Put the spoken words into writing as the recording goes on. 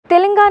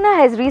Telangana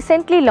has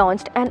recently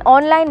launched an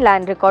online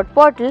land record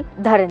portal,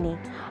 Dharani.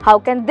 How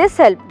can this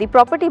help the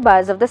property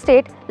buyers of the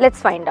state? Let's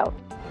find out.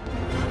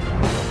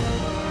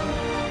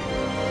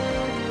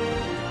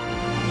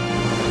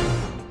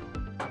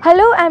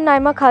 Hello, I'm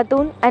Naima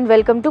Khatun and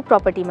welcome to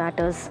Property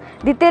Matters.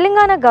 The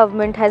Telangana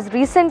government has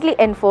recently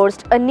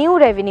enforced a new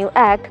revenue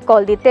act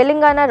called the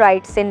Telangana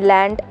Rights in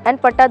Land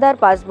and Pattadar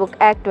Passbook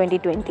Act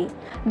 2020.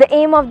 The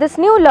aim of this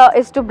new law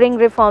is to bring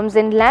reforms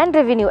in land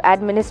revenue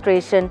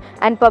administration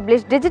and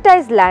publish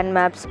digitized land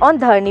maps on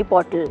Dharani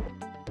portal.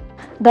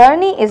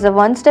 Dharani is a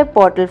one-step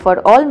portal for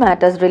all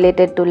matters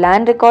related to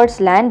land records,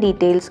 land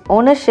details,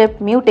 ownership,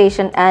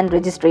 mutation and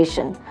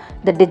registration.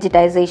 The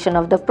digitization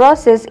of the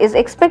process is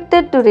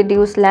expected to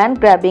reduce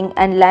land grabbing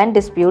and land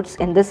disputes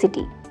in the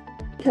city.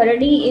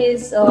 Dharani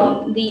is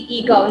the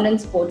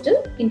e-governance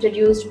portal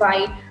introduced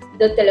by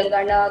the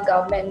Telangana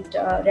government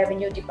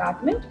revenue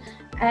department,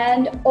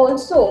 and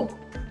also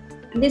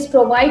this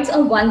provides a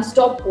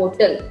one-stop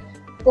portal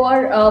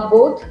for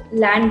both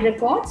land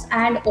records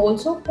and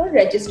also for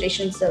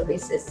registration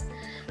services.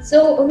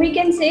 So we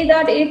can say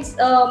that it's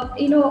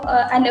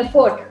an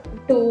effort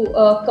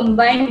to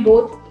combine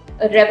both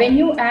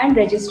revenue and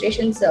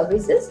registration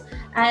services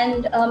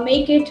and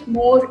make it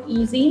more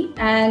easy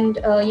and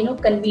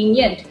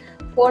convenient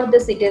for the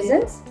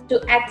citizens to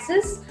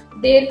access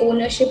their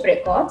ownership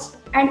records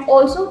and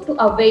also to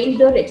avail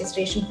the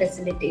registration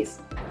facilities.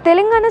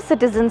 Telangana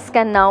citizens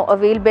can now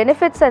avail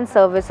benefits and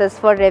services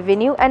for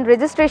revenue and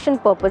registration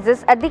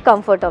purposes at the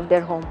comfort of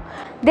their home.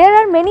 There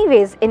are many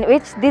ways in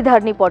which the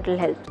Dharani portal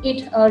helps.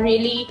 It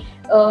really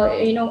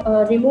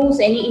removes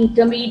any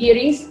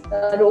intermediaries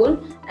role,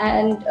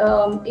 and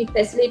it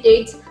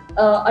facilitates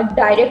a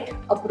direct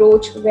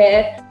approach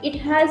where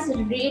it has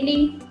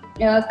really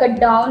cut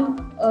down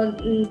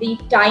the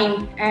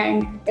time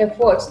and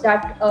efforts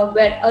that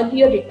were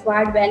earlier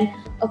required when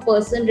a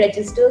person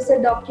registers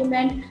a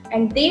document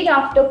and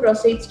thereafter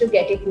proceeds to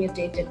get it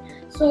mutated.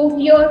 So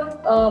here,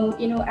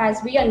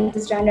 as we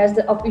understand, as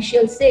the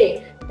officials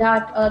say,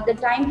 that the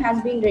time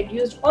has been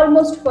reduced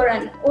almost for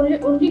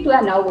only to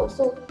an hour.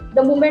 So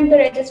the moment the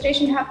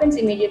registration happens,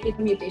 immediately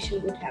the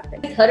mutation would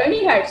happen.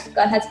 Dharani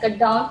has cut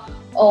down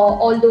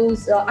all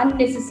those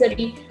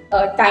unnecessary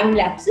time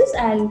lapses,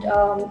 and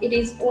it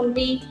is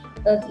only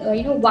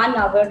 1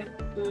 hour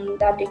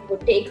that it would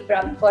take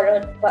for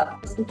a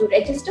person to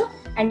register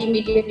and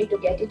immediately to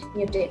get it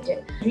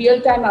mutated.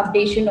 Real-time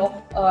updation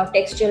of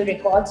textual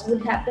records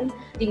would happen.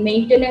 The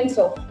maintenance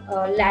of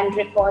land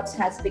records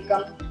has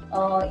become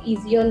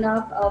easier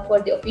now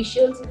for the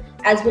officials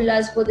as well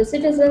as for the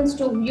citizens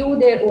to view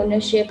their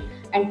ownership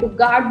and to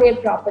guard their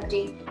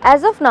property.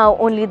 As of now,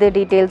 only the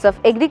details of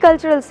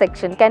agricultural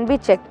section can be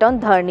checked on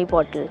Dharani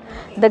portal.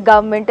 The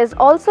government is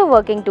also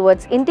working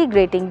towards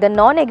integrating the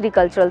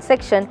non-agricultural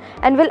section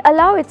and will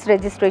allow its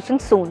registration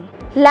soon.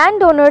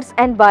 Landowners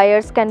and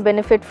buyers can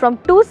benefit from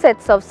 2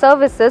 sets of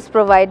services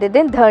provided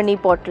in Dharani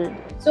portal.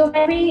 So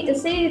when we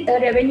say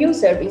revenue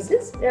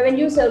services,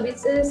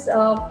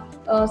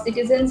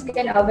 citizens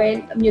can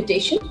avail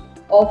mutation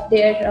of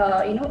their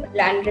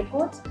land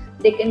records.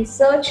 They can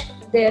search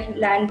their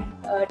land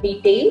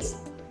details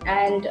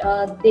and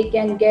they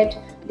can get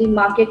the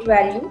market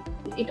value.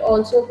 It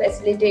also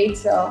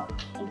facilitates the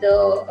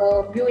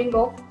viewing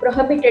of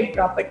prohibited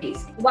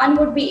properties. One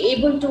would be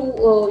able to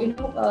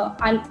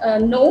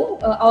know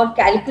or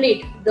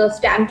calculate the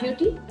stamp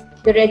duty,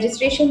 the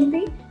registration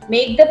fee,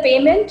 make the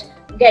payment,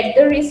 get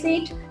the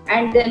receipt,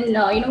 and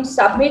then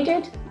submit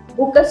it,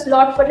 book a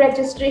slot for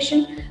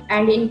registration,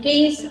 and in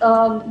case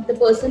the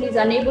person is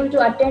unable to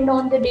attend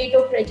on the date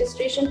of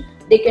registration,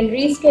 they can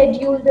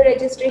reschedule the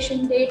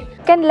registration date.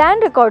 Can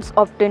land records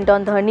obtained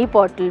on the Dharani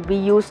portal be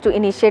used to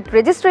initiate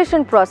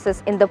registration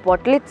process in the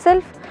portal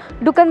itself?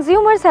 Do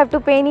consumers have to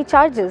pay any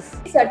charges?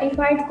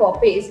 Certified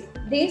copies.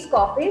 These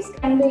copies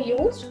can be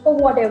used for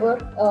whatever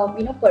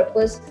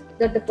purpose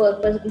that the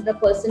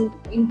person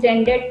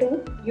intended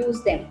to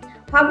use them.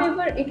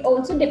 However, it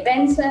also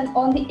depends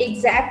on the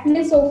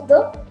exactness of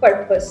the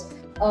purpose.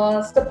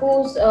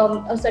 Suppose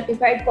a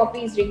certified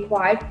copy is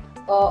required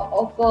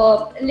of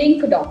a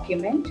link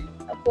document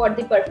for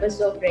the purpose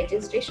of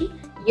registration.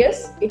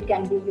 Yes, it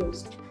can be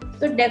used.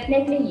 So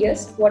definitely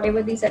yes,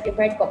 whatever the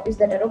certified copies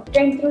that are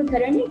obtained through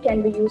Dharani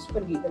can be used for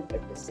legal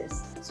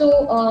purposes.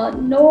 So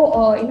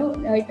no,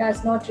 it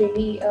has not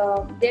really,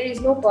 there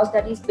is no cost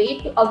that is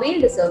paid to avail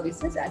the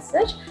services as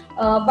such.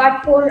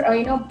 But for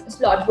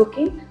slot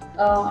booking,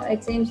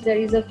 it seems there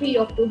is a fee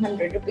of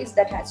 200 rupees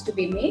that has to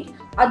be made.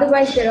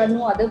 Otherwise, there are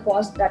no other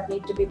costs that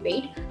need to be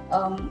paid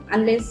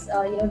unless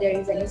there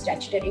is any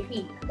statutory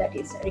fee that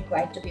is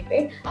required to be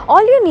paid.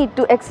 All you need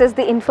to access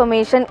the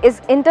information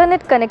is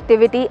internet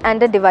connectivity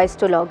and a device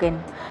to log in.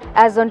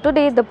 As on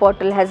today, the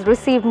portal has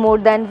received more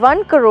than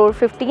 1 crore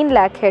 15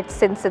 lakh hits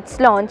since its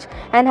launch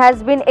and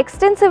has been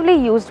extensively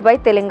used by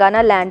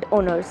Telangana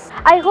landowners.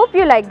 I hope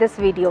you like this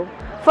video.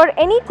 For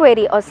any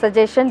query or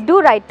suggestion,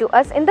 do write to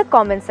us in the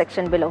comment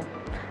section below.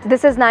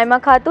 This is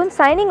Naima Khatun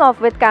signing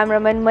off with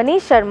cameraman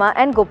Manish Sharma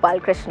and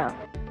Gopal Krishna.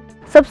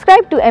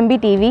 Subscribe to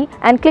MBTV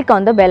and click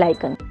on the bell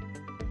icon.